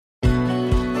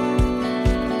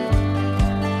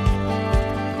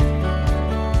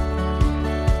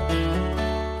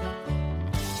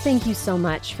Thank you so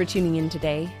much for tuning in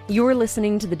today. You're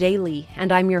listening to The Daily,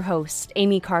 and I'm your host,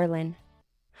 Amy Carlin.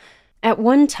 At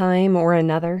one time or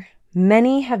another,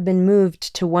 many have been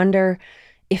moved to wonder,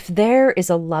 if there is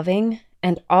a loving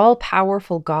and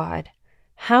all-powerful God,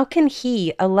 how can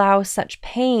He allow such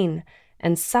pain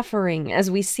and suffering as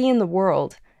we see in the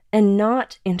world and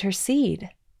not intercede?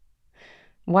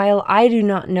 While I do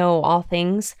not know all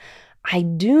things, I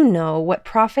do know what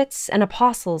prophets and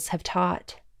apostles have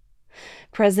taught.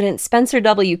 President Spencer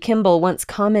W. Kimball once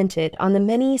commented on the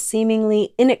many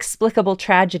seemingly inexplicable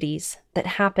tragedies that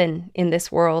happen in this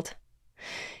world.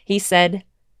 He said,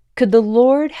 "Could the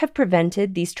Lord have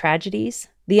prevented these tragedies?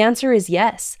 The answer is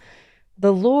yes.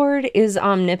 The Lord is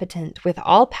omnipotent with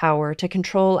all power to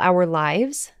control our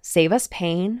lives, save us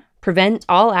pain, prevent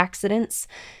all accidents,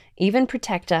 even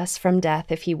protect us from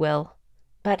death if He will.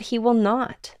 But He will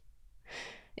not.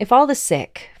 If all the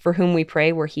sick for whom we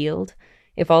pray were healed,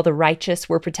 if all the righteous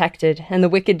were protected and the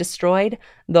wicked destroyed,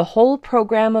 the whole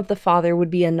program of the Father would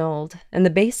be annulled, and the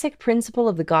basic principle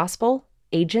of the gospel,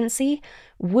 agency,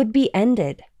 would be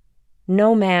ended.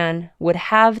 No man would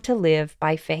have to live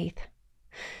by faith.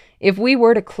 If we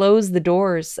were to close the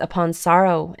doors upon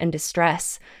sorrow and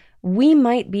distress, we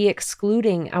might be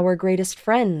excluding our greatest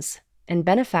friends and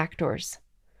benefactors.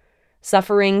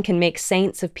 Suffering can make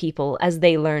saints of people as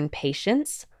they learn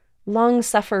patience,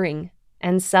 long-suffering,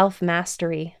 and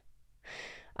self-mastery.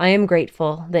 I am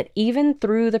grateful that even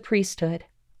through the priesthood,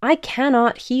 I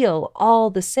cannot heal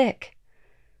all the sick.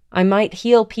 I might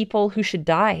heal people who should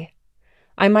die.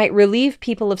 I might relieve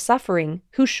people of suffering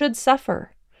who should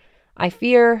suffer. I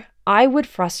fear I would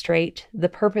frustrate the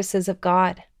purposes of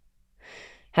God.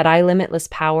 Had I limitless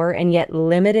power and yet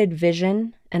limited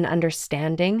vision and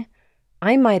understanding,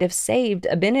 I might have saved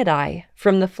Abinadi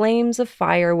from the flames of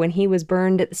fire when he was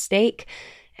burned at the stake,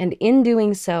 and in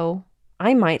doing so,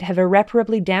 I might have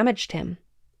irreparably damaged him.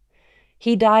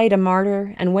 He died a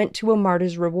martyr and went to a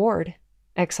martyr's reward,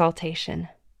 exaltation.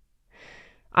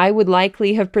 I would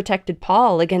likely have protected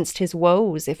Paul against his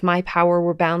woes if my power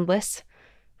were boundless.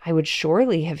 I would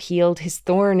surely have healed his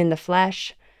thorn in the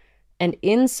flesh, and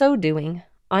in so doing,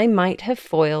 I might have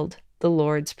foiled the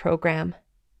Lord's program.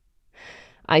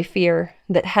 I fear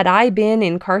that had I been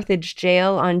in Carthage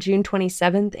jail on June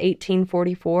 27,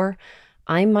 1844,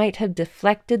 I might have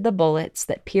deflected the bullets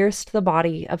that pierced the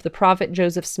body of the prophet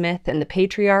Joseph Smith and the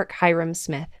patriarch Hiram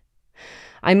Smith.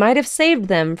 I might have saved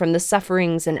them from the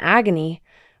sufferings and agony,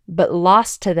 but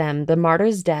lost to them the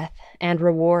martyr's death and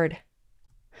reward.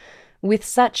 With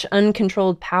such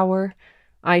uncontrolled power,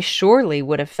 I surely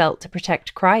would have felt to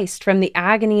protect Christ from the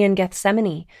agony in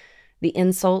Gethsemane, the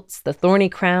insults, the thorny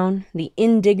crown, the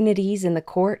indignities in the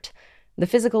court, the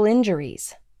physical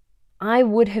injuries. I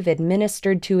would have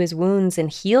administered to his wounds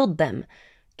and healed them,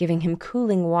 giving him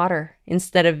cooling water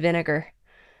instead of vinegar.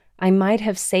 I might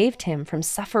have saved him from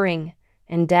suffering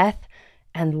and death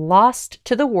and lost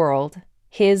to the world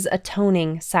his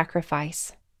atoning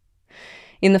sacrifice.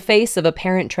 In the face of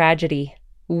apparent tragedy,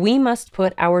 we must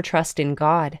put our trust in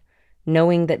God,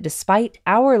 knowing that despite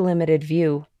our limited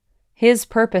view, His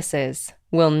purposes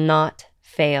will not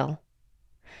fail.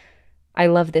 I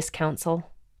love this counsel.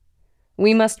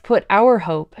 We must put our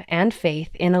hope and faith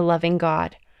in a loving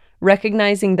God,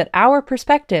 recognizing that our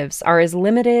perspectives are as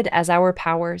limited as our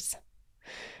powers.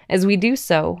 As we do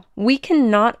so, we can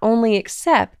not only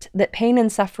accept that pain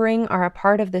and suffering are a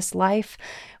part of this life,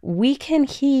 we can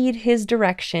heed His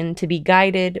direction to be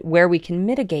guided where we can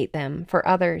mitigate them for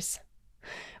others.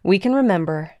 We can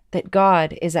remember that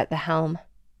God is at the helm.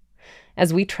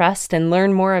 As we trust and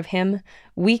learn more of Him,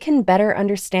 we can better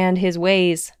understand His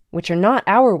ways, which are not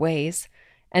our ways,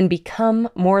 and become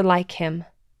more like Him.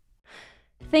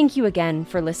 Thank you again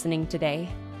for listening today.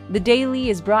 The Daily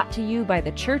is brought to you by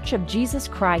the Church of Jesus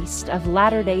Christ of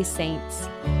Latter-day Saints.